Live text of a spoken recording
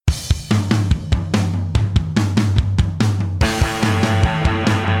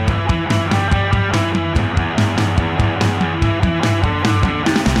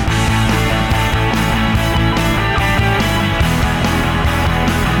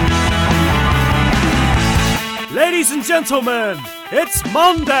Ladies and gentlemen, it's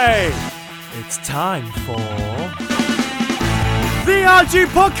Monday. It's time for the RG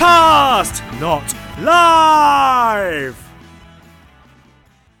Podcast, not live.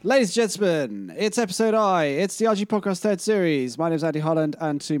 Ladies and gentlemen, it's episode I. It's the RG Podcast third series. My name's Andy Holland,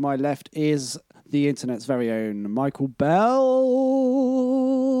 and to my left is the internet's very own Michael Bell.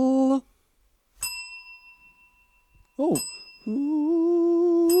 Oh,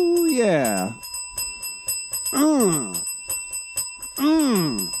 ooh, yeah.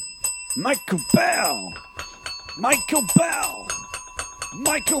 Michael Bell. Michael Bell.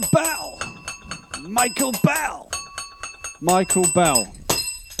 Michael Bell. Michael Bell. Michael Bell.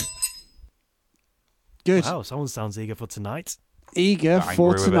 Good. Wow, someone sounds eager for tonight. Eager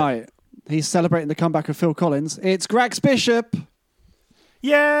for tonight. He's celebrating the comeback of Phil Collins. It's Grax Bishop.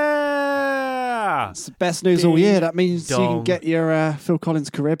 Yeah! It's the best news all year. That means you Dong. can get your Phil Collins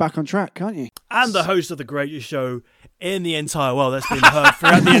career back on track, can't you? And the host of the greatest show in the entire world that's been heard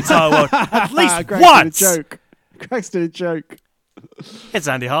throughout the entire world. At least Grax once! did a joke. Grax did a joke. It's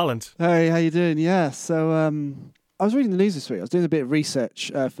Andy Harland. Hey, how you doing? Yeah, so I was reading the news this week. I was doing a bit of research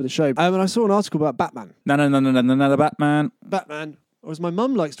for the show. And I saw an article about Batman. No, the Batman. Batman, or as my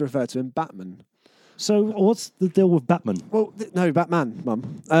mum likes to refer to him, Batman. So what's the deal with Batman? Well, no, Batman,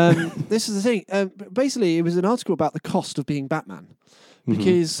 Mum. This is the thing. Basically, it was an article about the cost of being Batman.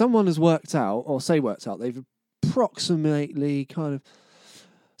 Because someone has worked out, they've approximately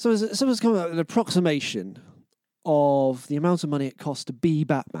someone's come up with an approximation of the amount of money it costs to be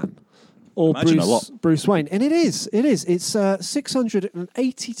Batman. Or Imagine a lot. Bruce Wayne. And it is. It's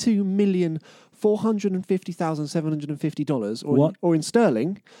 $682,450,750, What? or in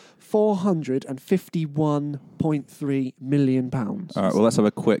sterling, £451.3 million. All right, well, let's have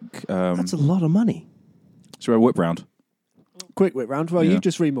a quick... That's a lot of money. Should we have a whip round? Quick whip round. Well, Yeah. you've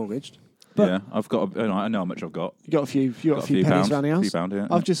just remortgaged. But- yeah, I've got... I know how much I've got. You got a few pennies pounds, around the house. few pound, yeah.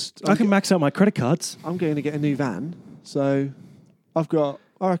 I can max out my credit cards. I'm going to get a new van, so I've got,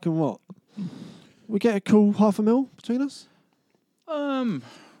 I reckon what? We get a cool $500,000 between us?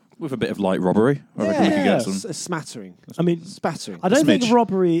 With a bit of light robbery, I reckon we could get some... A smattering. I mean, Spattering. I don't think smidge.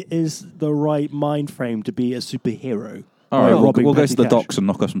 robbery is the right mind frame to be a superhero. All right, Robbing we'll go petty to the cash. docks and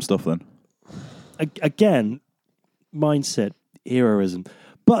knock off some stuff then. Again, mindset, heroism.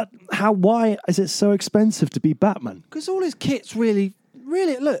 But why is it so expensive to be Batman? Because all his kit's really,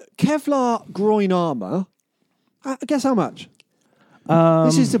 look, Kevlar groin armour. Guess how much?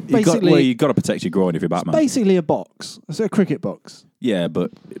 This is basically You've got to protect your groin if you're Batman. basically a box. It's a cricket box. Yeah,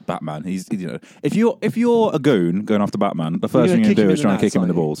 but Batman, he's if you're a goon going after Batman, the first You're thing you're gonna going to do kick is him try in and the kick him in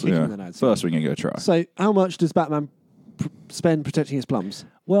the nads, balls. aren't you? Kick him Yeah, in the nads, first thing you're going to try. So how much does Batman spend protecting his plums?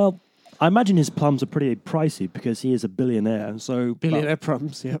 Well, I imagine his plums are pretty pricey because he is a billionaire. So Billionaire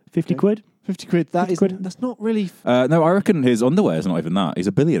plums, yeah. 50 quid? 50 quid. 50 quid. That's not really... No, I reckon his underwear is not even that. He's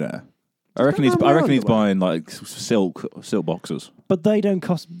a billionaire. I reckon he's Batman wear he's underwear? buying like silk boxers. But they don't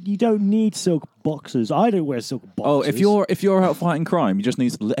cost... You don't need silk boxers. I don't wear silk boxers. Oh, if you're out fighting crime, you just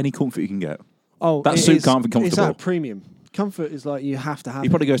need any comfort you can get. Oh, That it suit is- can't be It's comfortable. that premium. Comfort is like you have to have He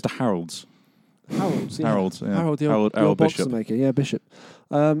probably goes to Harold's. Harold's, yeah. Harold's, yeah. Harold, the old Harold boxer Bishop. maker. Yeah, Bishop.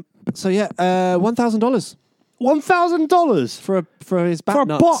 So yeah, $1,000 $1,000 for his bat For a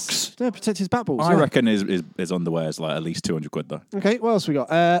nuts. box? Yeah, protect his bat balls. I yeah. reckon his underwear is like at least 200 quid though. Okay, what else we got?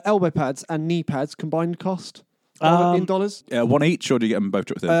 Elbow pads and knee pads combined cost in dollars. Yeah, one each, or do you get them both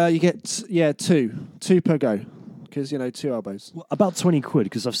chucked in? You get two per go, because 2 elbows. About 20 quid,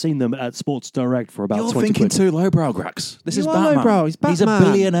 because I've seen them at Sports Direct for about You're 20 thinking quid. too lowbrow, Grax. This You is are Batman. lowbrow, he's He's a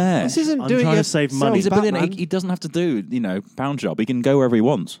Batman. billionaire. This isn't I'm doing trying to your save self money. He's a billionaire. Batman. He doesn't have to do, pound job. He can go wherever he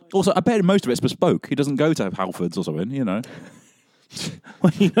wants. Also, I bet most of it's bespoke. He doesn't go to Halfords or something,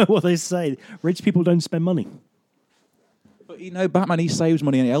 Well, you know what they say, rich people don't spend money. But Batman, he saves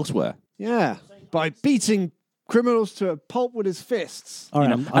money elsewhere. Yeah, by beating criminals to a pulp with his fists. All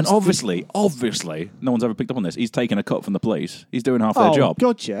right, And obviously, no one's ever picked up on this. He's taking a cut from the police. He's doing half their job.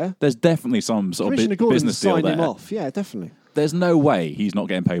 Gotcha. There's definitely some sort Commissioner of Gordon business deal signed there. him off. Yeah, definitely. There's no way he's not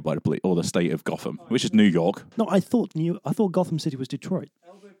getting paid by the police or the state of Gotham, which is New York. No, I thought Gotham City was Detroit.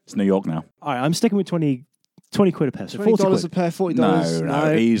 It's New York now. All right, I'm sticking with 20 quid a pair. So 40 $20 quid. a pair, $40.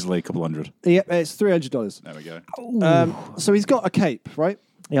 No, easily a couple hundred. Yep, it's $300. There we go. So he's got a cape, right?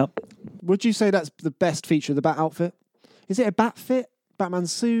 Yep. Would you say that's the best feature of the Bat outfit? Is it a Bat fit? Batman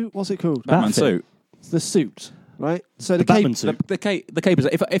suit? What's it called? Batman Batfit. suit. It's the suit, right? So the Batman cape. suit. The cape is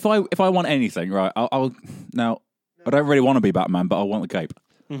if I want anything, right? I'll now. I don't really want to be Batman, but I want the cape.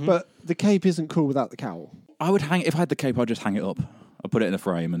 But the cape isn't cool without the cowl. I would hang if I had the cape. I'd just hang it up. I'll put it in a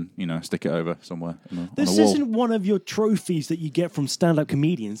frame and, stick it over somewhere on This a wall. isn't one of your trophies that you get from stand-up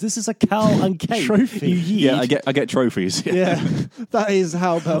comedians. This is a Cal and Kate Trophy? you yeet. Yeah, I get trophies. Yeah, that is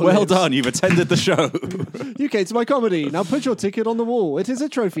how Bell Well lives. done, you've attended the show. You came to my comedy. Now put your ticket on the wall. It is a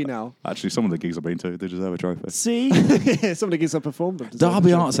trophy now. Actually, some of the gigs I've been to, they deserve a trophy. See? Somebody gets up performed. them. Deserve a Derby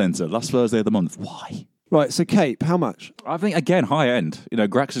trophy. Art Centre, last Thursday of the month. Why? Right, so Cape, how much? I think, again, high end.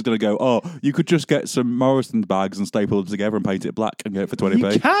 Grax is going to go, you could just get some Morrison bags and staple them together and paint it black and get it for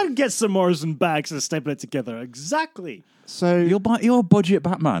 20p. You can get some Morrison bags and staple it together. Exactly. So You're a budget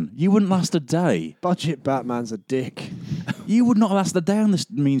Batman. You wouldn't last a day. budget Batman's a dick. You would not last a day on the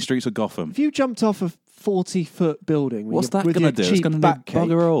mean streets of Gotham. If you jumped off a 40-foot building with What's your, that with going your to do? It's cheap going to bat do cape,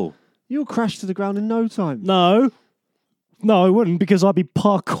 bugger all. you'll crash to the ground in no time. No, I wouldn't, because I'd be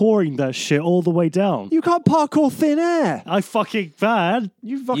parkouring that shit all the way down. You can't parkour thin air. I fucking fan.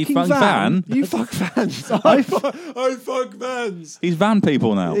 You fucking fuck van. van? You fuck vans. I fuck vans. He's van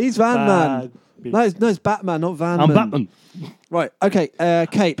people now. He's Van Man. Bad. No, it's Batman, not Van I'm Man. Batman. Right, okay.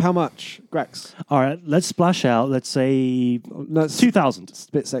 Cape, how much? Grex. All right, let's splash out. Let's say No, it's 2,000.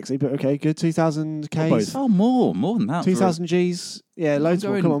 a bit sexy, but okay, good. 2,000 Ks. both. Oh, more than that. 2,000 Gs. Yeah, loads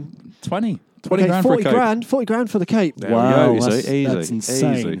more. Going Come on. 20 Okay, grand 40 for a grand. 40 grand for the Cape. There Wow, we go. that's- Easy, that's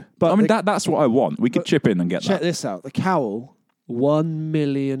insane. Easy. But I mean, the- that's what I want. We could chip in and get Check that. this out. The cowl, $1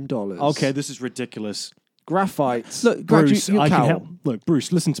 million. Okay, this is ridiculous. Graphite. Look, Bruce, your I cowl. can help. Look,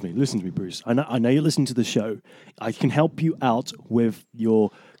 Bruce, listen to me, Bruce. I know you're listening to the show. I can help you out with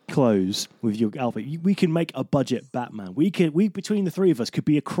your clothes, with your outfit. We can make a budget Batman. We between the three of us could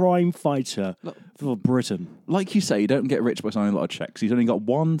be a crime fighter for Britain. Like you say, you don't get rich by signing a lot of checks. He's only got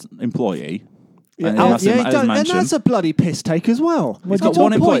one employee. Yeah, and oh, that's yeah, him he at his does- and mansion. that's a bloody piss take as well. He's At got what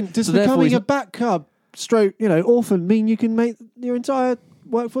one employee, point does so therefore becoming he's- a back cub stroke, orphan mean you can make your entire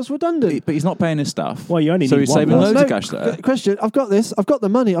workforce redundant? But he's not paying his staff. Well, you only so need he's one saving person. loads of cash there. Question, I've got this. I've got the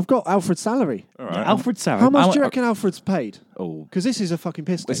money. I've got Alfred's salary. All right. Alfred Sarah. How much How- do you reckon Alfred's paid? Oh, Because this is a fucking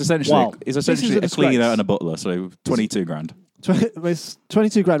piss take. it's essentially Wow. it's This is essentially a a cleaner disgrace. and a butler. So 22 grand. It's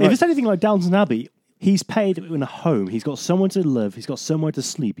 22 grand. If Right. it's anything like Downton Abbey, he's paid in a home. He's got somewhere to live. He's got somewhere to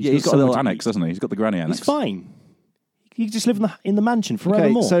sleep. Yeah, he's got a somewhere little to annex, eat. doesn't he? He's got the granny annex. He's fine. He can just live in the mansion Okay,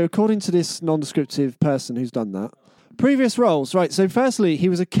 forevermore. so according to this non-descriptive person who's done that, previous roles, right? So firstly, he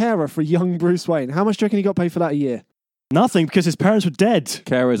was a carer for young Bruce Wayne. How much do you reckon he got paid for that a year? Nothing, because his parents were dead.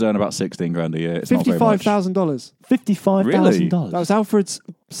 Carers earn about 16 grand a year. It's not very much. $55,000. $55,000. That was Alfred's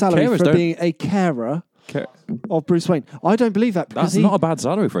salary Carers for don't- being a carer Ca- of Bruce Wayne. I don't believe that because That's not a bad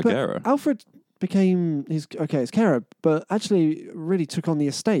salary for a but carer. Alfred became his carer, but actually really took on the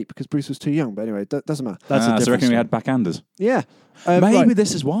estate because Bruce was too young. But anyway, doesn't matter. That's a So I different reckon we story. had backhanders. Yeah, Maybe right.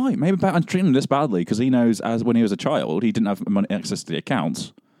 this is why. Maybe Batman's treating him this badly because he knows as when he was a child, he didn't have money access to the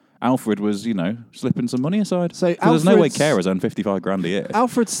accounts. Alfred was, slipping some money aside. So there's no way Alfred's- carers earn 55 grand a year.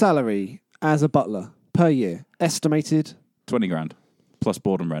 Alfred's salary as a butler per year estimated. 20 grand plus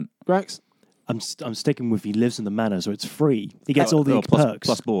board and rent. Grax, I'm sticking with he lives in the manor, so it's free. He gets all the plus, perks.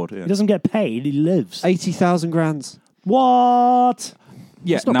 plus board. Yeah. He doesn't get paid, he lives. 80,000 grand. What?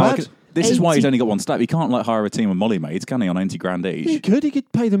 Yeah, It's not now bad. this is why he's 80 only got one staff. He can't hire a team of molly maids, can he? On 80 grand each. He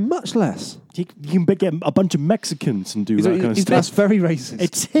could pay them much less. You can get a bunch of Mexicans and do that kind of That's stuff. very racist.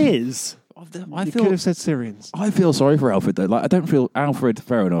 It's his. I you feel could have said Syrians. I feel sorry for Alfred though. Like I don't feel Alfred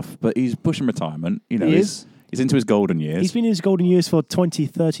fair enough, but he's pushing retirement. He he's, is. he's into his golden years. He's been in his golden years for 20,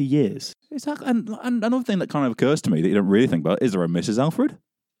 30 years. Exactly. And another thing that kind of occurs to me that you don't really think about is there a Mrs. Alfred?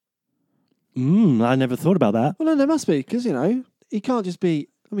 I never thought about that. Well, no, there must be because he can't just be.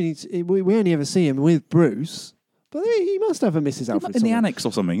 I mean, we only ever see him with Bruce, but he must have a Mrs. Alfred In the somewhere. annex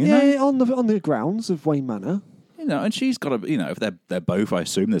or something, Yeah, on the grounds of Wayne Manor. And she's got to, if they're both, I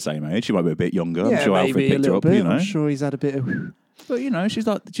assume, the same age. She might be a bit younger. Yeah, I'm sure maybe Alfred a picked her little up, bit. I'm sure he's had a bit of. But she's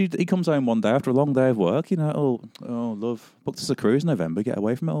like, he comes home one day after a long day of work. Oh, love, booked us a cruise in November. Get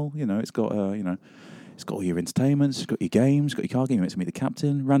away from it all. It's got, it's got all your entertainments. It's got your games. It's got your card game. You get to meet the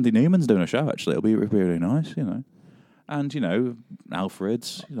captain. Randy Newman's doing a show. Actually, it'll be really nice. And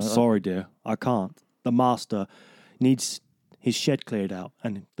Alfred's. Sorry, dear. I can't. The master needs his shed cleared out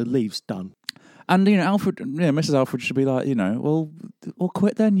and the leaves done. And Alfred, Mrs. Alfred should be like, well,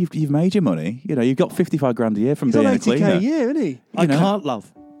 quit then. You've made your money. You've got 55 grand a year from He's being on a 80k cleaner. a year, isn't he? I can't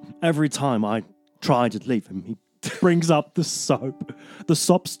love. Every time I try to leave him, he brings up the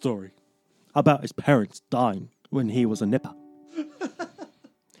sob story about his parents dying when he was a nipper.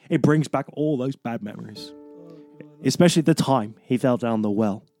 It brings back all those bad memories. Especially the time he fell down the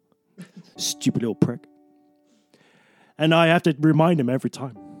well. Stupid little prick. And I have to remind him every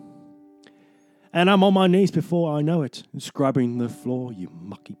time. And I'm on my knees before I know it, scrubbing the floor, you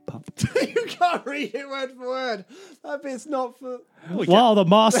mucky pup. You can't read it word for word. That bit's not for. While the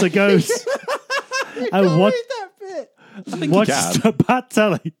master goes and Read that bit. watches the bat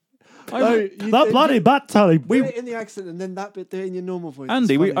telly. No, That bloody bat telly. Do it in the accent and then that bit, do it in your normal voice.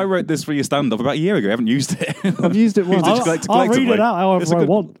 Andy, It's funny. I wrote this for your stand-up about a year ago. I haven't used it. I've used it once. I'll- I'll read it out It's a however I good-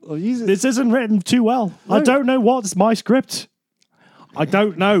 want. I'll use it. This isn't written too well. I No. don't know what's my script. I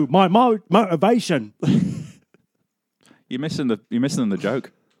don't know my motivation. You're missing the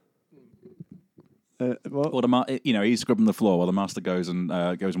joke. What? Or he's scrubbing the floor while the master goes and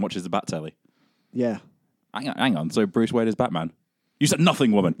watches the bat telly. Yeah. Hang on. So Bruce Wayne is Batman. You said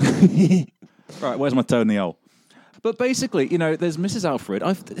nothing, woman. Right, where's my toe in the hole? But basically, there's Mrs. Alfred.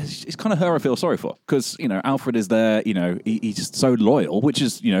 It's kind of her I feel sorry for because, Alfred is there. He's just so loyal, which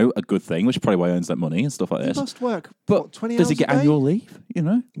is, a good thing, which is probably why he earns that money and stuff like He this. must work. But what, 20 does he hours get a day? annual leave?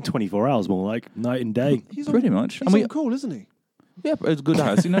 24 hours more like night and day. He's Pretty much. He's on call, isn't he? Yeah, but it's good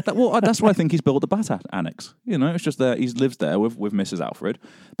as that's why I think he's built the bat annex. It's just there. He lives there with Mrs. Alfred,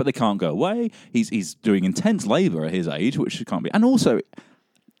 but they can't go away. He's doing intense labour at his age, which can't be. And also,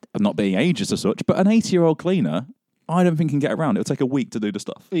 not being ageist as such, but an 80-year-old cleaner, I don't think can get around. It'll take a week to do the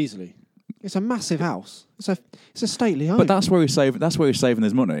stuff. Easily. It's a massive house. It's a stately home. But that's where he's saving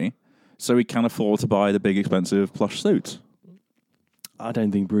his money, so he can afford to buy the big expensive plush suits. I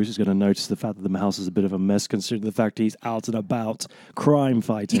don't think Bruce is going to notice the fact that the house is a bit of a mess, considering the fact he's out and about crime You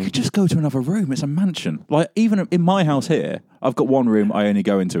fighting. could just go to another room. It's a mansion. Like even in my house here, I've got one room I only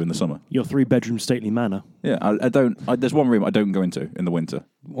go into in the summer. Your 3-bedroom stately manor. Yeah, I don't. There's one room I don't go into in the winter.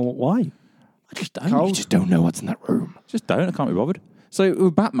 Well, why? I just don't. Cold. You just don't know what's in that room. Just don't. I can't be bothered. So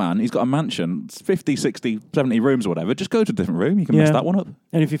with Batman, he's got a mansion, 50, 60, 70 rooms or whatever. Just go to a different room. You can mess Yeah. that one up.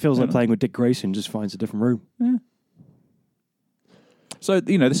 And if he feels like Yeah. playing with Dick Grayson, just finds a different room. Yeah. So,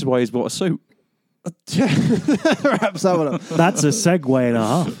 this is why he's bought a suit. Wraps that one up. That's a segue and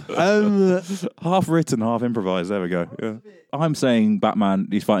a half. Half written, half improvised. There we go. Yeah. I'm saying Batman,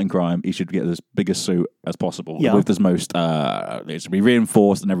 he's fighting crime. He should get this biggest suit as possible. Yeah. With this most, it should be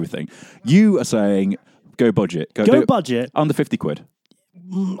reinforced and everything. You are saying go budget. Go do it budget. under 50 quid.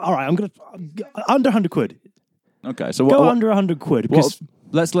 All right, I'm going to... Under 100 quid. Okay, so Go what, under 100 quid. Because,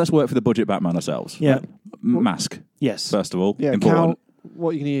 let's work for the budget Batman ourselves. yeah. Mask, Yes. first of all. Yeah, important. what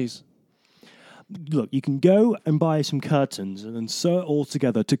are you going to use? Look, you can go and buy some curtains and then sew it all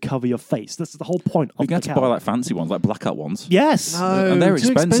together to cover your face. That's the whole point You of can have the to cowl. buy like fancy ones, like blackout ones. Yes. No, and they're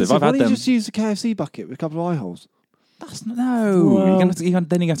too expensive. I've Why had don't them. you just use a KFC bucket with a couple of eye holes? That's no. Well-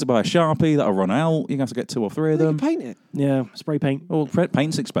 Then you have to buy a Sharpie that'll run out. You have to get 2 or 3 of You them. can paint it. Yeah, spray paint. Well,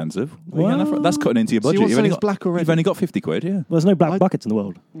 paint's expensive. Well- That's cutting into your So you budget. want You've something only that's got black already? You've only got 50 quid. Yeah. Well, there's no black buckets in the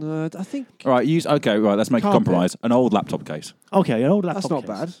world. I think All right. Right. Let's make a Carpet. compromise. An old laptop case. Okay, an old laptop That's not case.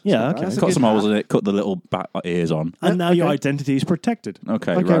 bad. That's Yeah, not bad. okay. That's a Cut good some holes hat. in it. Cut the little bat ears on. And now your Okay. identity is protected.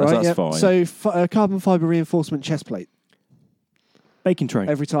 Okay. Okay, right. right. That's yeah. fine. So carbon fiber reinforcement chest plate Baking tray.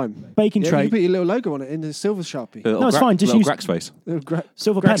 every time. Baking Yeah, tray. you put your little logo on it in the silver Sharpie. No, it's fine, just use- Grax face. Little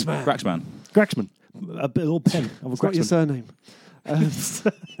Silver pen. Graxman. Graxman. Graxman. A little pen of a It's not your Graxman. surname.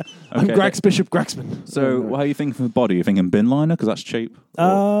 I'm Okay. Grax Bishop Graxman. So, how are you thinking for the body? You thinking bin liner because that's cheap?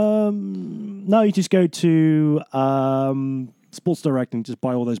 No, you just go to Sports Direct and just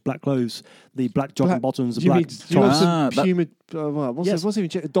buy all those black clothes, the black jogging bottoms, the Do you, black mean, do you want tops. Ah, some that- Puma? What's Yes. it? What's even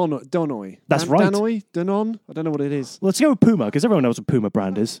Donoy? That's right. Danon? I don't know what it is. Let's go with Puma because everyone knows what Puma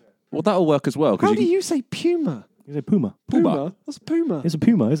brand is. Well, that'll work as well. How You do you say Puma? You say Puma. Puma. What's Puma? It's a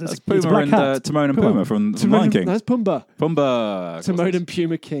Puma. It's That's it's a Puma black and hat. Timon and Puma from Lion King. That's Pumba. Pumba. Timon and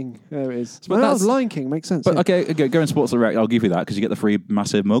Puma King. There it is. But Well, that's- Lion King makes sense. But yeah. okay, go in Sports Direct. I'll give you that because you get the free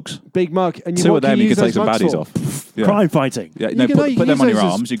massive mugs. Big mug. And 2 what of them you use can take those some mugs baddies for? off. Yeah. Crime fighting. Yeah, You no, can- put you them can on use your those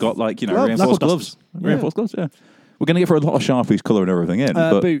as arms. You got like gloves. reinforced Knuckle gloves. Yeah. Reinforced gloves. Yeah, we're going to get for a lot of Sharpies colouring everything in.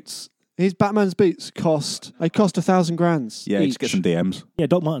 but Boots. His Batman's boots cost 1,000 grand. yeah, each. just get some DMs. Yeah,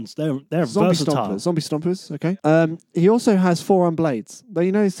 Doc Martens. They're Zombie versatile. Zombie stompers. Okay. He also has forearm blades. Though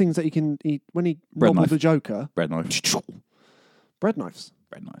you know those things that he can eat when he Bread nobbled knife. the Joker. Bread knife. Bread knives.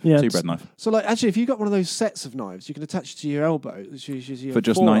 Bread knife. Yeah, 2 it's- bread knife So like actually, if you got one of those sets of knives, you can attach it to your elbow. Which is your for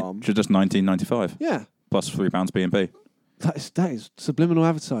just forearm. $19.95 Yeah. plus £3 P&P. That is subliminal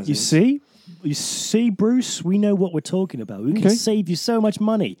advertising. You see, Bruce, we know what we're talking about. We can Okay. save you so much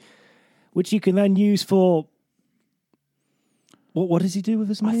money, which you can then use for. What does he do with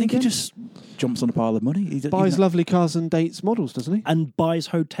his money? I think again? he just jumps on a pile of money. He buys lovely cars and dates models, doesn't he? and buys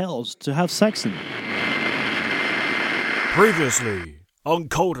hotels to have sex in. Previously on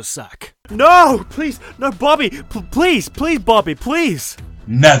Cul-de-sac. No, please, no, Bobby, please, Bobby, please.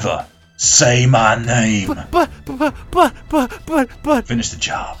 Never say my name. But. Finish the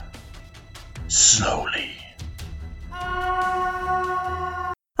job. slowly.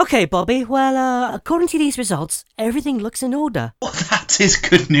 Okay, Bobby, well, according to these results, everything looks in order. Well, that is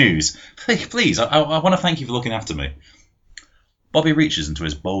good news. Please, I want to thank you for looking after me. Bobby reaches into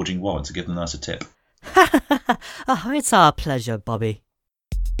his bulging wallet to give the nurse a tip. Oh, it's our pleasure, Bobby.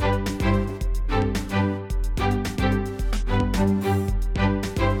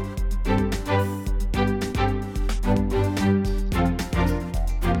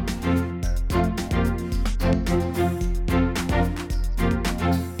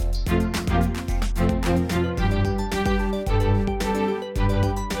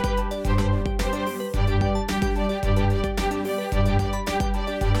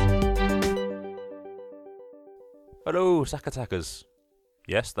 Hello, sack attackers.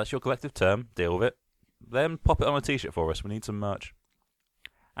 Yes, that's your collective term. Deal with it. Then pop it on a t-shirt for us. We need some merch.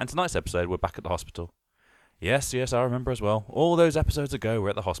 And tonight's episode, we're back at the hospital. Yes, I remember as well. All those episodes ago,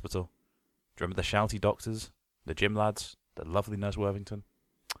 we're at the hospital. Do you remember the shouty doctors, the gym lads, the lovely Nurse Worthington?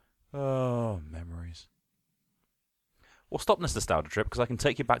 Oh, memories. We'll stop this nostalgia trip because I can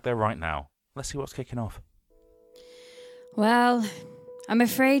take you back there right now. Let's see what's kicking off. Well, I'm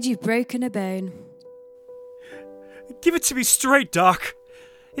afraid you've broken a bone. Give it to me straight, Doc.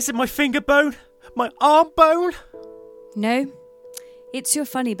 Is it my finger bone? My arm bone? No, it's your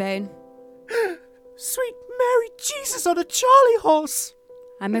funny bone. Sweet Mary Jesus on a Charlie horse.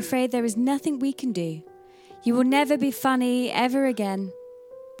 I'm afraid there is nothing we can do. You will never be funny ever again.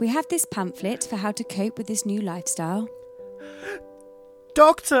 We have this pamphlet for how to cope with this new lifestyle.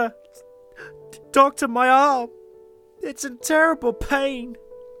 Doctor, my arm. It's in terrible pain.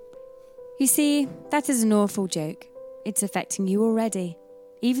 You see, that is an awful joke. It's affecting you already.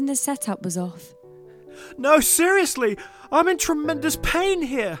 Even the setup was off. No, seriously, I'm in tremendous pain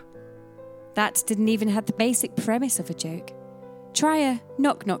here. That didn't even have the basic premise of a joke. Try a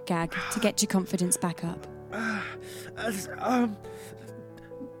knock-knock gag to get your confidence back up.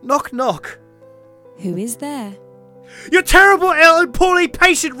 Knock, knock. Who is there? Your terrible, ill and poorly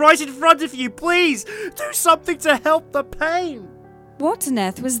patient right in front of you. Please, do something to help the pain. What on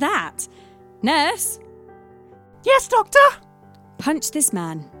earth was that? Nurse? Yes, Doctor. Punch this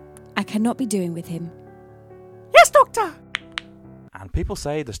man. I cannot be doing with him. Yes, Doctor. And people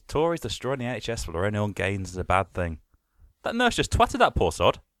say the Tories destroying the NHS for their own ill gains is a bad thing. That nurse just twatted that poor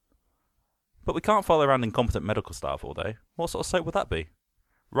sod. But we can't follow around incompetent medical staff all day. What sort of soap would that be?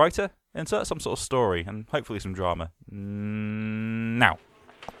 Writer, insert some sort of story and hopefully some drama. Now.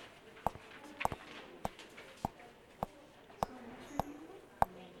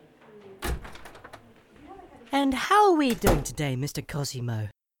 And how are we doing today, Mr. Cosimo?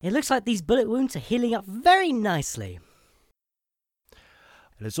 It looks like these bullet wounds are healing up very nicely.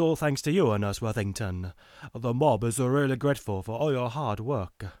 It's all thanks to you, Nurse Worthington. The mob is really grateful for all your hard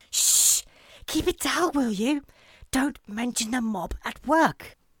work. Shh! Keep it down, will you? Don't mention the mob at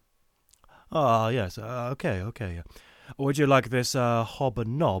work. Ah, yes, okay. Would you like this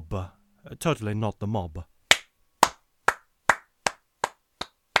hobnob? Totally not the mob.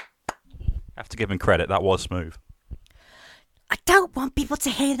 Have to give him credit, that was smooth. I don't want people to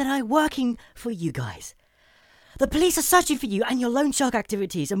hear that I'm working for you guys. The police are searching for you and your loan shark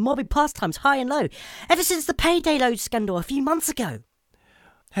activities and mobbing pastimes high and low, ever since the payday loan scandal a few months ago.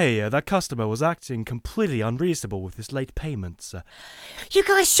 Hey, that customer was acting completely unreasonable with his late payments. You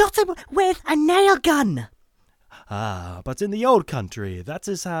guys shot him with a nail gun! Ah, but in the old country, that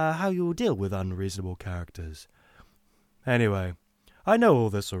is how you deal with unreasonable characters. Anyway, I know all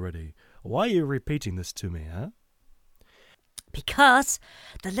this already. Why are you repeating this to me, huh? Because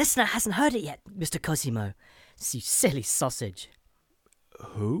the listener hasn't heard it yet, Mr. Cosimo. You silly sausage.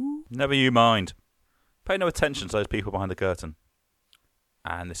 Who? Never you mind. Pay no attention to those people behind the curtain.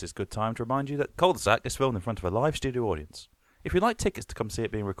 And this is a good time to remind you that Cul-de-sac is filmed in front of a live studio audience. If you'd like tickets to come see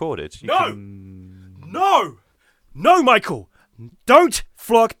it being recorded, you can... No, Michael! Don't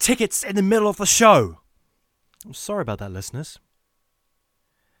flog tickets in the middle of the show! I'm sorry about that, listeners.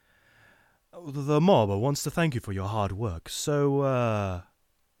 The mob wants to thank you for your hard work, so,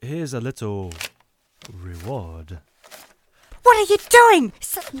 here's a little reward. What are you doing?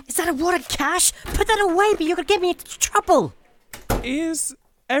 Is that a wad of cash? Put that away, but you're going to get me into trouble. Is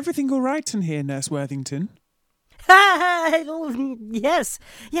everything all right in here, Nurse Worthington? Yes,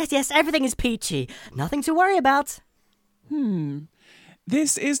 everything is peachy. Nothing to worry about.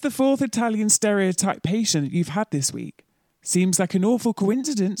 This is the fourth Italian stereotype patient you've had this week. Seems like an awful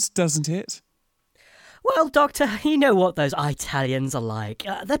coincidence, doesn't it? Well, Doctor, you know what those Italians are like.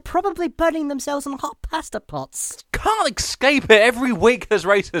 They're probably burning themselves in hot pasta pots. Can't escape it. Every week there's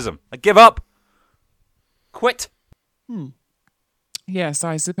racism. I give up. Quit. Yes,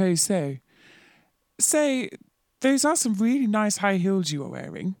 I suppose so. say, those are some really nice high heels you are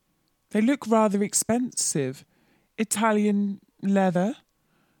wearing. They look rather expensive. Italian leather.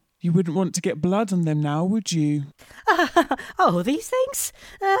 You wouldn't want to get blood on them now, would you? Oh, these things?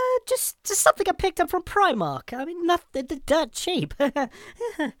 Just something I picked up from Primark. I mean, they're dirt cheap.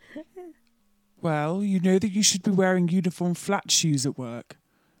 Well, you know that you should be wearing uniform flat shoes at work.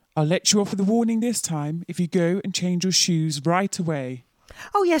 I'll let you off with a warning this time if you go and change your shoes right away.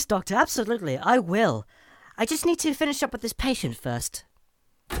 Oh, yes, Doctor, absolutely. I will. I just need to finish up with this patient first.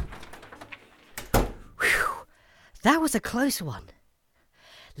 Whew. That was a close one.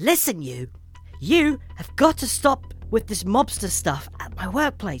 Listen, you. You have got to stop with this mobster stuff at my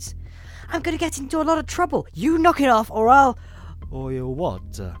workplace. I'm going to get into a lot of trouble. You knock it off or I'll... Or you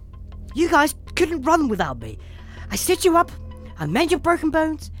what? You guys couldn't run without me. I stitch you up. I mend your broken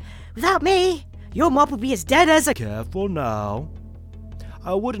bones. Without me, your mob would be as dead as a... Careful now.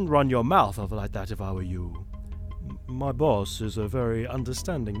 I wouldn't run your mouth over like that if I were you. My boss is a very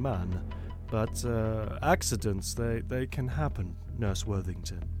understanding man. But accidents, they can happen, Nurse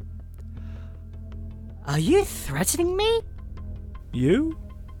Worthington. Are you threatening me? You?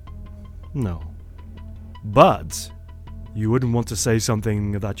 No. But you wouldn't want to say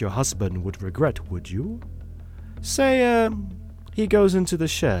something that your husband would regret, would you? Say, he goes into the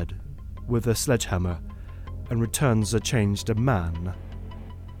shed with a sledgehammer and returns a changed man.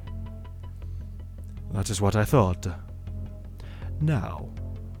 That is what I thought. Now,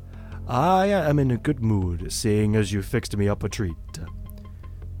 I am in a good mood, seeing as you fixed me up a treat.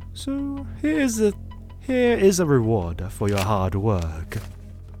 So here is a reward for your hard work.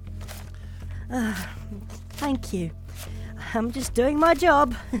 Thank you. I'm just doing my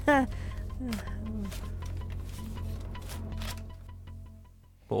job. Well,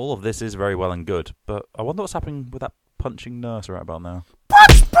 all of this is very well and good, but I wonder what's happening with that punching nurse right about now.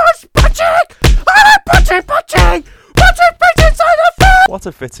 Punching! Punching! Punching patients on the floor! What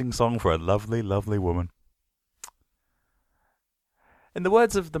a fitting song for a lovely, lovely woman. In the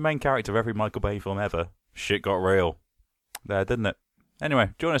words of the main character of every Michael Bay film ever, shit got real. There, didn't it?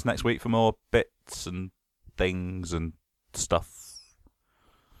 Anyway, join us next week for more bits and things and stuff.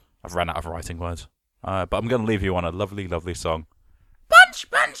 I've run out of writing words. But I'm going to leave you on a lovely, lovely song. Punch,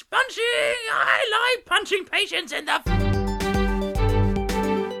 punch, punching! I like punching patients in the...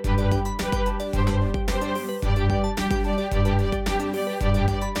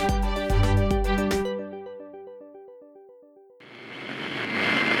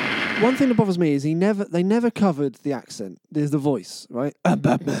 One thing that bothers me is they never covered the accent. There's the voice, right?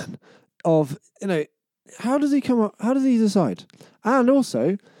 Batman. Of, how does he come up? How does he decide? And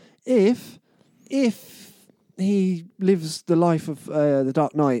also, if he lives the life of the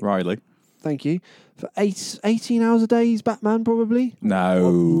Dark Knight, Riley. thank you, for 18 hours a day, he's Batman probably.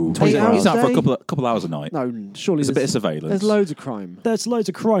 No, 8 hours he's out a for day? a couple hours a night. No, surely There's a bit of surveillance. There's loads of crime. There's loads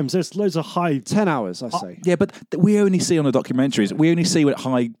of crimes. There's loads of high... 10 hours, I say. Yeah, but we only see on the documentaries. We only see at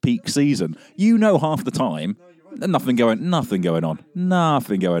high peak season. You know, half the time, nothing going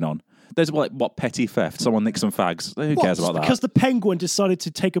on. There's what petty theft? Someone nicked some fags. Who cares about that? Because the Penguin decided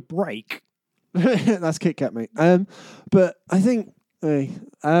to take a break. That's Kit Kat, mate. But I think...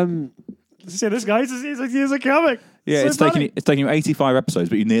 See this guy? He's a comic. Yeah, So it's taking you 85 episodes,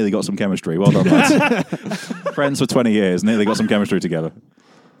 but you nearly got some chemistry. Well done, lads. Friends for 20 years, nearly got some chemistry together.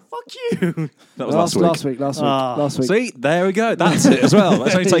 Fuck you. That was last week. Last week. See, there we go. That's it as well.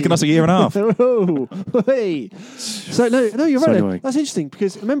 That's only taken us a year and a half. Oh, hey. So no, you're So right. annoying. That's interesting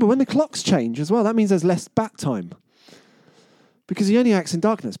because remember when the clocks change as well, that means there's less bat time. Because he only acts in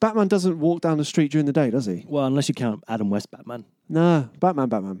darkness. Batman doesn't walk down the street during the day, does he? Well, unless you count Adam West Batman. Nah,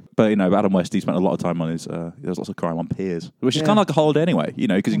 Batman. But Adam West, he spent a lot of time on his. There's lots of crime on piers, which is Yeah. kind of like a holiday anyway. Because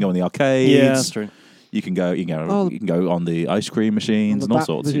you can go on the arcades. Yeah, that's true. You can go on the ice cream machines and all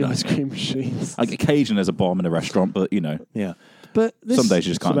sorts. The ice cream machines. Like occasionally there's a bomb in a restaurant, but Yeah. But this, some days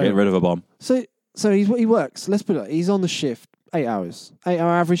you just can't get rid of a bomb. So he works. Let's put it. He's on the shift. 8 hours. 8 hour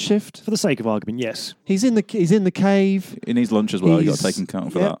average shift. For the sake of argument, yes. He's in the cave. He needs lunch as well. You've got to take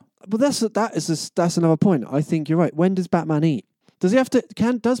account for that. But that's another point. I think you're right. When does Batman eat? Does he have to?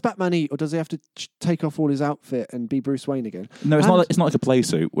 Does Batman eat, or does he have to take off all his outfit and be Bruce Wayne again? No, it's not. It's not like a play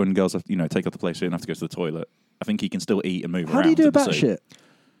suit when girls have take off the play suit and have to go to the toilet. I think he can still eat and move around. How do you do in a the bat suit. shit?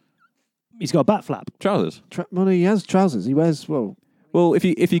 He's got a bat flap. Trousers. Well, he has trousers. He wears Well, if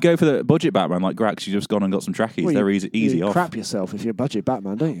you go for the budget Batman like Grax, you've just gone and got some trackies. Well, They're easy you off. crap yourself if you're a budget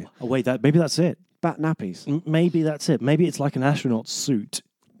Batman, don't you? Oh wait, maybe that's it. Bat nappies. Maybe that's it. Maybe it's like an astronaut suit,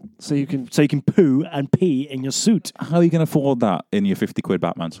 so you can. So you can poo and pee in your suit. How are you going to afford that in your 50 quid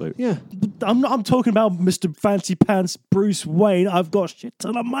Batman suit? Yeah, I'm talking about Mr. Fancy Pants Bruce Wayne. I've got a shit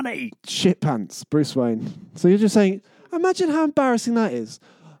ton of money. shit pants, Bruce Wayne. So you're just saying, imagine how embarrassing that is.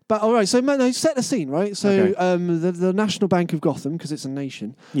 But all right, so no, set the scene, right? So Okay. the National Bank of Gotham, because it's a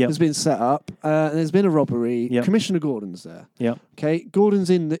nation, Yep. has been set up. And there's been a robbery. Yep. Commissioner Gordon's there. Yep. Okay, Gordon's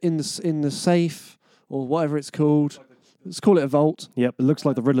in the safe or whatever it's called. Let's call it a vault. Yep, it looks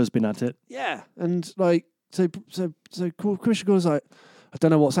like the Riddler's been at it. Yeah, and like so Commissioner Gordon's like, I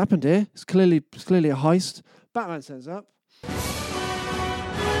don't know what's happened here. It's clearly a heist. Batman stands up.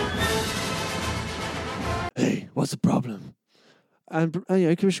 Hey, what's the problem? And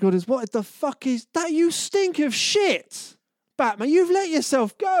Commissioner Gordon's, what the fuck is that? You stink of shit, Batman. You've let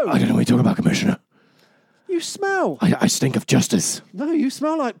yourself go. I don't know what you're talking about, Commissioner. You smell. I stink of justice. No, you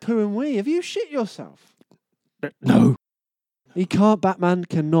smell like poo and wee. Have you shit yourself? No. He can't. Batman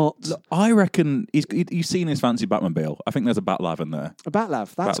cannot. I reckon you've seen his fancy Batmobile. I think there's a Batlav in there. A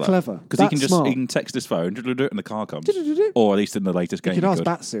Batlav. That's Batlav. clever. Because he can That's smart. he can text his phone and the car comes. Du-du-du-du. Or at least in the latest game You could he ask could.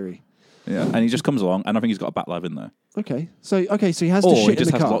 Bat Siri. Yeah, and he just comes along, and I think he's got a Batlav in there. Okay, so he has Or to he shit just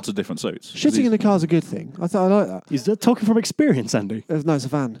in the has car. lots of different suits. Shitting in the car is a good thing. I like that. Is that talking from experience, Andy? No, it's a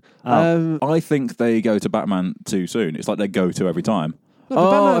van. Oh. I think they go to Batman too soon. It's like they go to every time. No,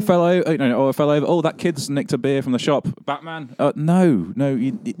 but Batman- I fell over. I fell over. Oh, that kid's nicked a beer from the shop. Batman? No.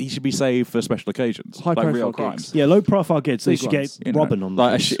 He should be saved for special occasions, like High-profile real gigs. crimes. Yeah, low profile gigs. They Big should ones. get You know, Robin on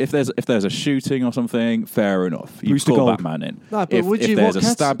like the if there's a shooting or something, fair enough. You Booster call Gold. Batman in. No, but if would you? there's What a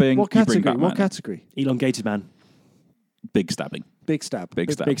stabbing, What you bring category? Batman. What category? elongated man. Big stabbing. Big stab. Big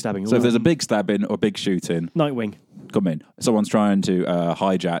stabbing. Big stabbing. So if there's a big stabbing or big shooting, Nightwing. come in. Someone's trying to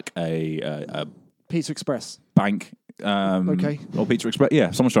hijack a Pizza Express. bank. Okay. Or Pizza Express.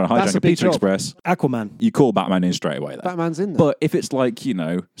 Yeah, someone's trying to That's hijack a a big Pizza job. Express. Aquaman. You call Batman in straight away there. Batman's in there. But if it's like,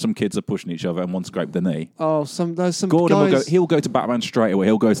 some kids are pushing each other and one scraped their knee, there's some Gordon guys. he'll go to Batman straight away.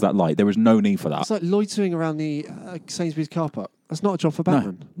 He'll go to that light. There is no need for that. It's like loitering around the Sainsbury's car park. That's not a job for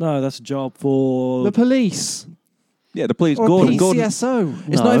Batman. No, that's a job for... The police Yeah, the police. or Gordon. a PCSO.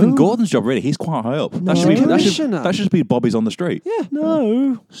 It's No. not even Gordon's job, really. He's quite high up. No. That should be Commissioner. that should just be Bobby's on the street. Yeah,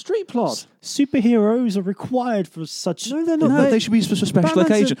 No. street plot. Superheroes are required for such... No, they're not. No, they should be for special Batman's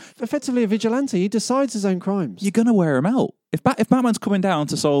occasion. effectively a vigilante. He decides his own crimes. You're gonna wear him out. If Batman's coming down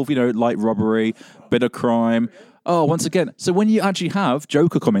to solve, light robbery, bit of crime. Oh, once again. So when you actually have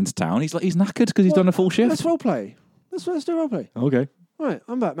Joker come into town, he's knackered because he's done a full shift. Let's role play. Let's do role play. Okay. Right,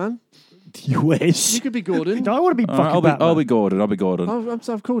 I'm Batman. You wish. You could be Gordon. I want to be All fucking right, Batman. I'll be Gordon. I'll be Gordon.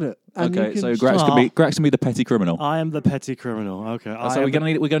 I've called it. And Okay, you can so just- Grax can be the petty criminal. I am the petty criminal. Okay. So we're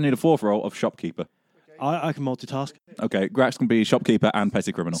gonna need a fourth role of shopkeeper. I can multitask. Okay, Grax can be shopkeeper and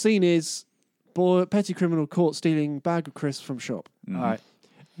petty criminal. Scene is petty criminal caught stealing bag of crisps from shop. Mm. All right.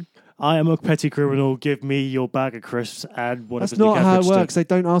 I am a petty criminal. Give me your bag of crisps and whatever. That's not you how it registered. works. They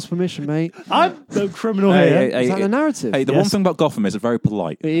don't ask permission, mate. I'm the criminal Hey, here. hey, Is that the narrative? Hey, the Yes. one thing about Gotham is it's very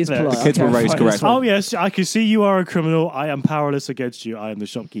polite. It is The polite. kids were Okay, raised fine, correctly. that's fine. Oh yes, I can see you are a criminal. I am powerless against you. I am the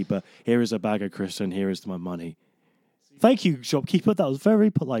shopkeeper. Here is a bag of crisps and here is my money. Thank you, shopkeeper. That was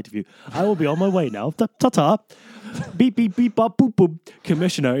very polite of you. I will be on my way now. Ta-ta. Beep, beep, beep, bop, boop, boop.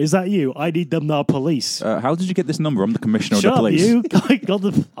 Commissioner, is that you? I need them now, police. How did you get this number? I'm the commissioner Shut of the up,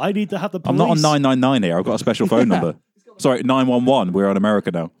 police. you. I need to have the police. I'm not on 999 here. I've got a special phone number. Sorry, 911. We're on America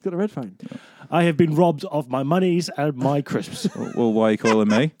now. Got a red phone. I have been robbed of my monies and my crisps. Well, why are you calling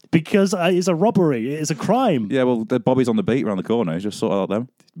me? Because it's a robbery. It is a crime. Yeah, well, Bobby's on the beat around the corner. Just sort out them.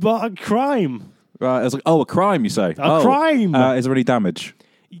 But a crime. Right, it's like, a crime, you say? A crime. Is there any damage?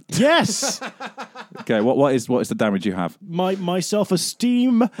 Yes. Okay, what is the damage you have? my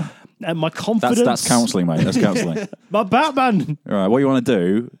self-esteem and my confidence. That's counselling, mate. That's counselling. My Batman. All right, what you want to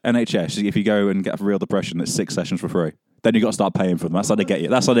do, NHS, if you go and get real depression, it's 6 sessions for free. Then you got to start paying for them. That's how they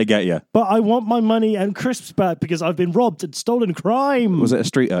get you. But I want my money and crisps back because I've been robbed and stolen crime. Was it a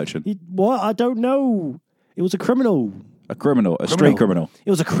street urchin? What? I don't know. It was a criminal. A criminal? A street criminal?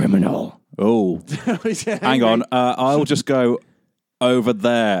 It was a criminal. Oh. Hang on. I'll just go over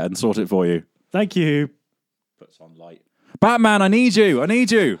there and sort it for you. Thank you. Puts on light. Batman, I need you.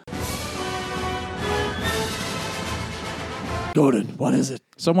 Gordon, what is it?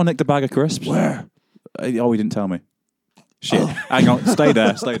 Someone nicked a bag of crisps. Where? Oh, he didn't tell me. Shit. Hang on. Stay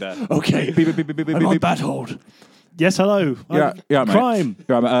there. Okay. Beep, beep, beep, beep, beep, I'm on beep. bat hold. Yes, hello. Yeah, mate. Crime.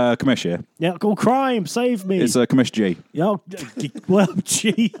 Yeah, Commish here. Yeah, go crime. Save me. It's Commish G. Yeah, well,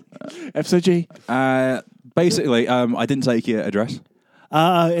 gee. FCG. Basically, I didn't take your address.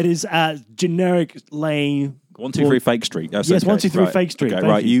 It is at Generic Lane. 123 Fake Street. Yes, Yes, okay. 123 right. Fake Street. Okay,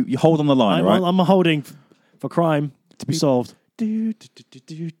 Thank right. You hold on the line, I'm, right? I'm holding for crime to be solved.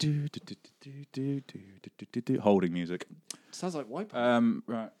 Holding music. Sounds like wipe.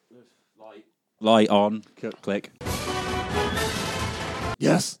 Right. Light on. Click.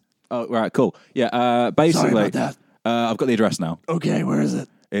 Yes. Oh, right. Cool. Yeah. Basically, Sorry about that. I've got the address now. Okay, where is it?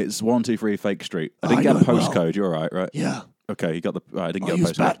 It's 123 Fake Street. I didn't I get a know it well. postcode. You're all right? Yeah. Okay, you got the. Right, I didn't I'll get a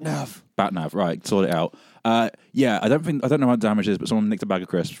use postcode. Batnav. Batnav. Right. Sort it out. Yeah. I don't know what damage is, but someone nicked a bag of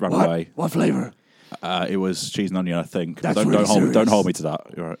crisps, ran away. What flavor? It was cheese and onion, I think. That's don't really hold serious. me to that.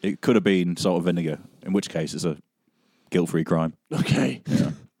 You're right. It could have been salt and vinegar, in which case it's a guilt-free crime. Okay.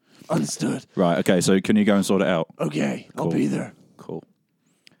 Understood. Right. Okay. So can you go and sort it out? Okay, Cool. I'll be there. Cool.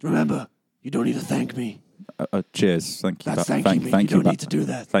 Remember, you don't need to thank me. Cheers. Thank you. That's thanking me. Thank you you. don't need to do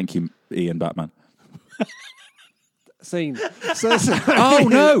that. Thank you, Ian Batman. Scene. Oh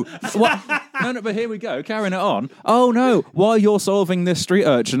no! What? No, but here we go. Carrying it on. Oh no! While you're solving this street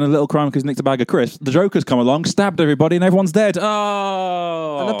urchin, a little crime because he nicked a bag of crisps, the Joker's come along, stabbed everybody, and everyone's dead.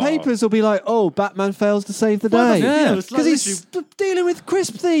 Oh! And the papers will be like, "Oh, Batman fails to save the day." yeah, it's like because he's dealing with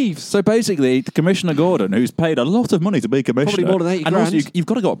crisp thieves. So basically, Commissioner Gordon, who's paid a lot of money to be commissioner, Probably more than 80 and also grand. you've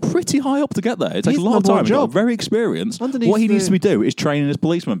got to go pretty high up to get there. It takes He's a lot of number one time. He's got job. very experienced. Underneath What he needs the- to be doing is training his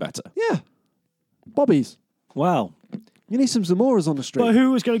policemen better. Yeah, Bobbies. Wow. You need some Zamoras on the street. But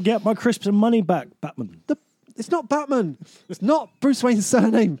who was going to get my crisps and money back, Batman? It's not Batman. It's not Bruce Wayne's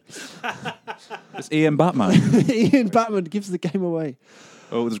surname. It's Ian Batman. Ian Batman gives the game away.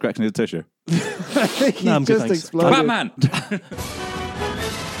 Oh, there's cracks in the tissue. I think he No, I'm good, just thanks. exploded. Batman.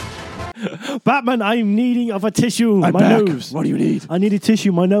 Batman, I'm needing of a tissue. I'm my back. nose. What do you need? I need a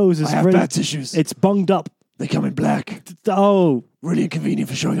tissue. My nose is I have really, bad tissues. It's bunged up. They come in black. Oh, Really inconvenient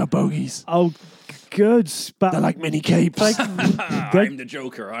for showing up bogies. oh, good. They're like mini capes. I'm the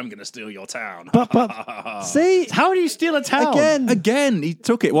Joker. I'm going to steal your town. But See? how do you steal a town? Again, he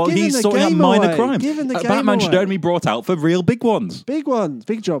took it while Giving he's the sorting out game minor away. crimes. Giving the game Batman should away. only be brought out for real big ones. Big ones.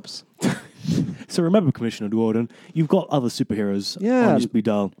 Big jobs. So remember, Commissioner Gordon, you've got other superheroes Yeah. on your speed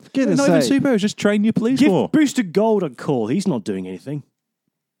dial. Goodness Not even sake. superheroes, just train your police Give more. Booster Gold a call. He's not doing anything.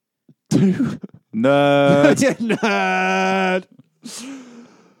 Nerd. Nerd.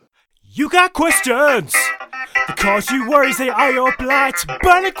 You got questions? Because you worries they are your blight.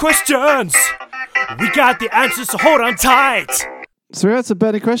 Burning questions! We got the answers, so hold on tight! So we had some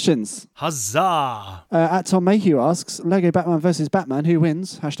burning questions. Huzzah! At Tom Mayhew asks, Lego Batman versus Batman, who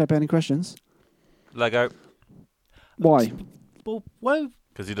wins? Hashtag burning questions. Lego, Why? Well,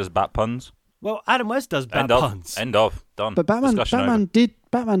 because he does bat puns. Adam West does bad End of. puns. End of. Done. But Batman Discussion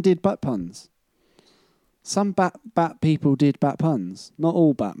over. did butt puns. Some bat people did bat puns. Not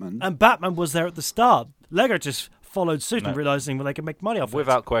all Batman. And Batman was there at the start. Lego just followed suit and No. realising they could make money off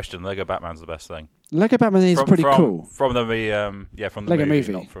Without question, Lego Batman's the best thing. Lego Batman is pretty cool. From the from the Lego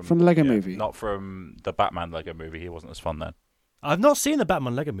movie, movie. not From the Lego yeah, movie. not from the Batman Lego movie. He wasn't as fun then. I've not seen the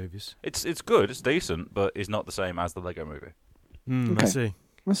Batman Lego movies. It's good, it's decent, but it's not the same as the Lego movie. Okay. I see.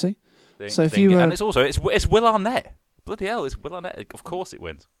 I see. Thing- So if thing- you, and it's also it's Will Arnett. Bloody hell, it's Will Arnett. Of course it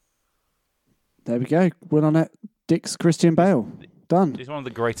wins. There we go. Will Arnett, Dick's Christian Bale. Done. He's one of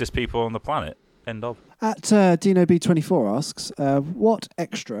the greatest people on the planet. End of. At Dino B24 asks, what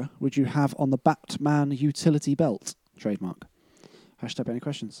extra would you have on the Batman utility belt? Trademark. Hashtag any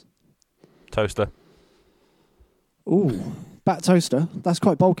questions? Toaster. Ooh, Bat toaster. That's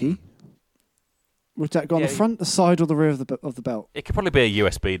quite bulky. Would that go on the Yeah. front, the side, or the rear of the belt? It could probably be a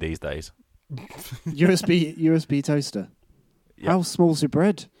USB these days. USB toaster. Yeah. How small's your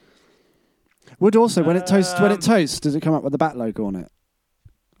bread? Would also when it toasts, does it come up with the Bat logo on it?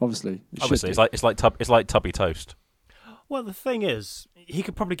 Obviously, it should Obviously, do. it's like Tubby Toast. Well, the thing is, he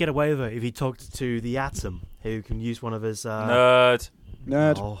could probably get away with it if he talked to the Atom, who can use one of his... Nerd.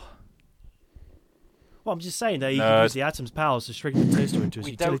 Nerd. Well, I'm just saying that he Nerd. can use the Atom's powers to shrink the toaster into his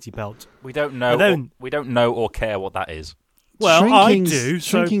We utility belt. We don't know. And then- we don't know or care what that is. Well, Shrinking's, I do.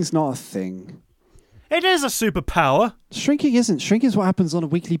 So Shrinking's not a thing. it is a superpower. Shrinking isn't. Shrinking is what happens on a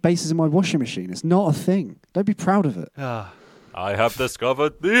weekly basis in my washing machine. It's not a thing. Don't be proud of it. I have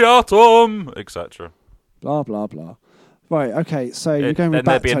discovered the atom, etc. Blah blah blah. Right. Okay. So you're going Then with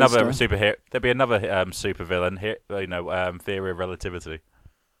Bat there'd be another toaster. superhero. There'd be another supervillain here. Theory of relativity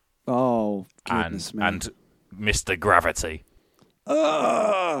Oh goodness me. and Mr. Gravity.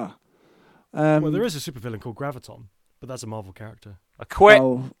 Ugh. Well, there is a supervillain called Graviton, but that's a Marvel character. I quit.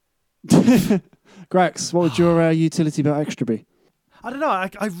 Oh. Grax, what would your utility belt extra be? I don't know. I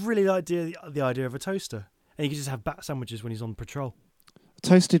really like the idea of a toaster. And you can just have bat sandwiches when he's on patrol. A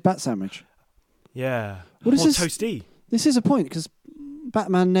toasted bat sandwich. Yeah. What is or this? toasty. This is a point because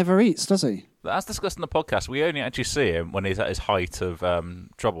Batman never eats, does he? As discussed in the podcast, we only actually see him when he's at his height of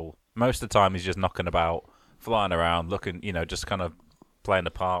trouble. Most of the time, he's just knocking about, flying around, looking, just kind of playing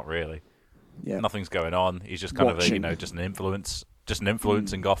the part, really. Yeah. Nothing's going on. He's just kind Watching. of just an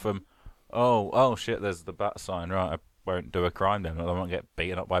influence in Gotham. Oh shit! There's the bat sign. Right, I won't do a crime then. I won't get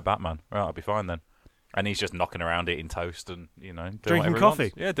beaten up by Batman. Right, I'll be fine then. And he's just knocking around, eating toast, and doing Drinking whatever he coffee.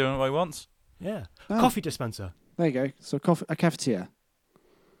 wants. Yeah, doing what he wants. Yeah. Oh. Coffee dispenser. There you go. So a cafetiere.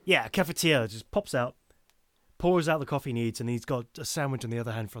 Yeah, a cafetiere just pops out, pours out the coffee he needs, and he's got a sandwich on the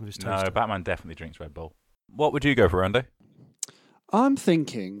other hand from his toaster. No, Batman definitely drinks Red Bull. What would you go for, Andy? I'm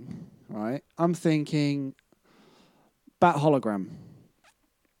thinking bat hologram.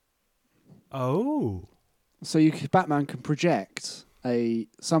 Oh. So Batman can project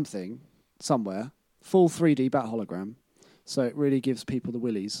something somewhere, full 3D bat hologram. So it really gives people the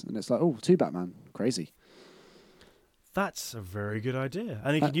willies, and it's like, oh, 2 Batman, crazy. That's a very good idea.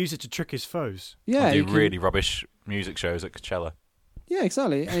 And he could use it to trick his foes. Yeah, Or he do can- really rubbish music shows at Coachella. Yeah,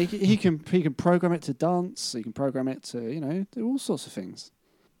 exactly. And he can program it to dance. He can program it to do all sorts of things.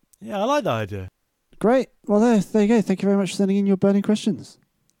 Yeah, I like that idea. Great. Well, there you go. Thank you very much for sending in your burning questions.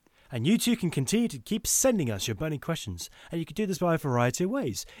 And you too can continue to keep sending us your burning questions. And you can do this via a variety of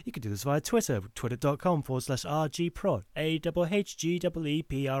ways. You can do this via Twitter, twitter.com/RGProd,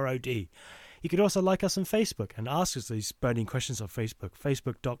 AHHGEEPROD. You could also like us on Facebook and ask us these burning questions on Facebook,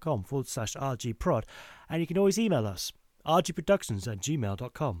 facebook.com/RGProd. And you can always email us,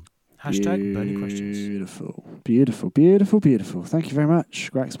 rgproductions@gmail.com. Hashtag burning questions. Beautiful. Thank you very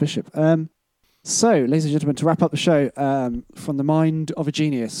much, Grax Bishop. So, ladies and gentlemen, to wrap up the show, from the mind of a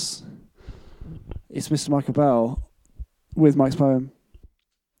genius, it's Mr. Michael Bell with Mike's poem.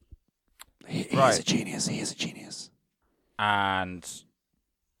 He is a genius. And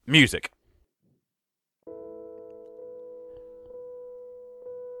music.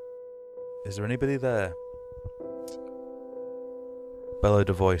 Is there anybody there?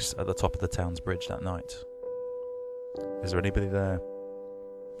 Bellowed a voice at the top of the town's bridge that night. Is there anybody there?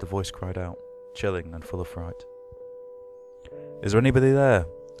 The voice cried out, chilling and full of fright. Is there anybody there?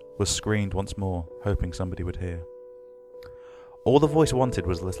 Was screamed once more, hoping somebody would hear. All the voice wanted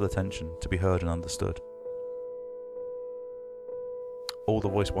was a little attention, to be heard and understood. All the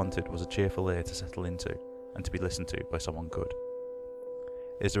voice wanted was a cheerful ear to settle into, and to be listened to by someone good.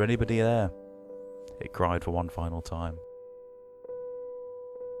 Is there anybody there? It cried for one final time.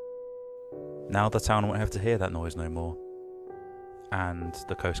 Now the town won't have to hear that noise no more. And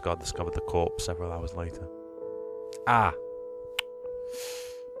the Coast Guard discovered the corpse several hours later.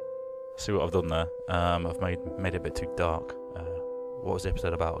 See what I've done there? I've made it a bit too dark. What was the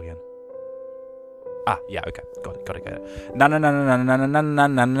episode about again? Yeah, okay, got it. Na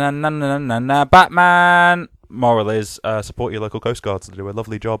Batman. Moral is support your local Coast Guards. They do a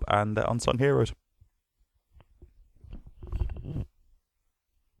lovely job, and they're unsung heroes.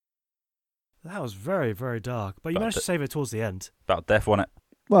 That was very, very dark. But you managed to save it towards the end. About death, wasn't it?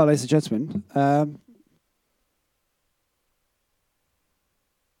 Well, ladies and gentlemen, that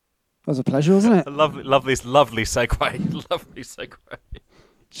was a pleasure, wasn't it? Lovely segue. Lovely segue.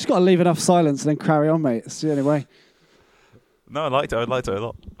 Just got to leave enough silence and then carry on, mate. It's the only way. No, I liked it a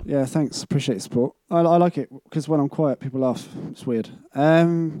lot. Yeah, thanks. Appreciate the support. I like it because when I'm quiet, people laugh. It's weird.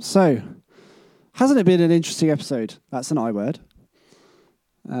 So, hasn't it been an interesting episode? That's an I word.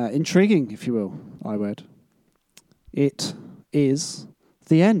 Intriguing, if you will, I word. It is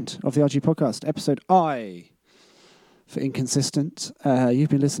the end of the RG podcast, episode I for Inconsistent. You've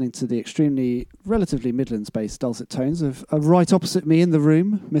been listening to the extremely, relatively Midlands-based dulcet tones of right opposite me in the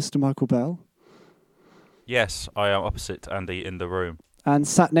room, Mr. Michael Bell. Yes, I am opposite Andy in the room. And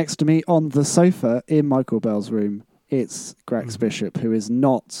sat next to me on the sofa in Michael Bell's room, it's Grax Bishop, who is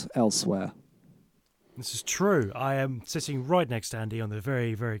not elsewhere. This is true. I am sitting right next to Andy on the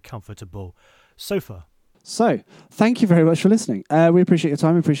very, very comfortable sofa. So, thank you very much for listening. We appreciate your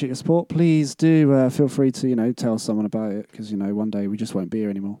time, we appreciate your support. Please do feel free to, tell someone about it, because, one day we just won't be here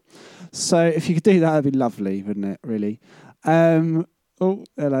anymore. So, if you could do that, that'd be lovely, wouldn't it, really? Oh,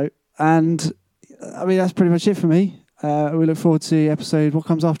 hello. And, that's pretty much it for me. We look forward to episode, what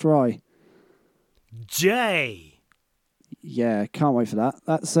comes after I? J! Yeah, can't wait for that.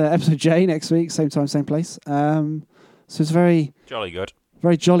 That's episode J next week, same time, same place. So it's very jolly good.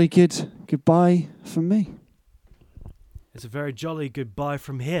 Very jolly good goodbye from me. It's a very jolly goodbye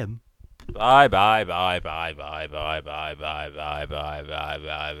from him. Bye bye bye bye bye bye bye bye bye bye bye bye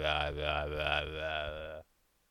bye bye bye bye.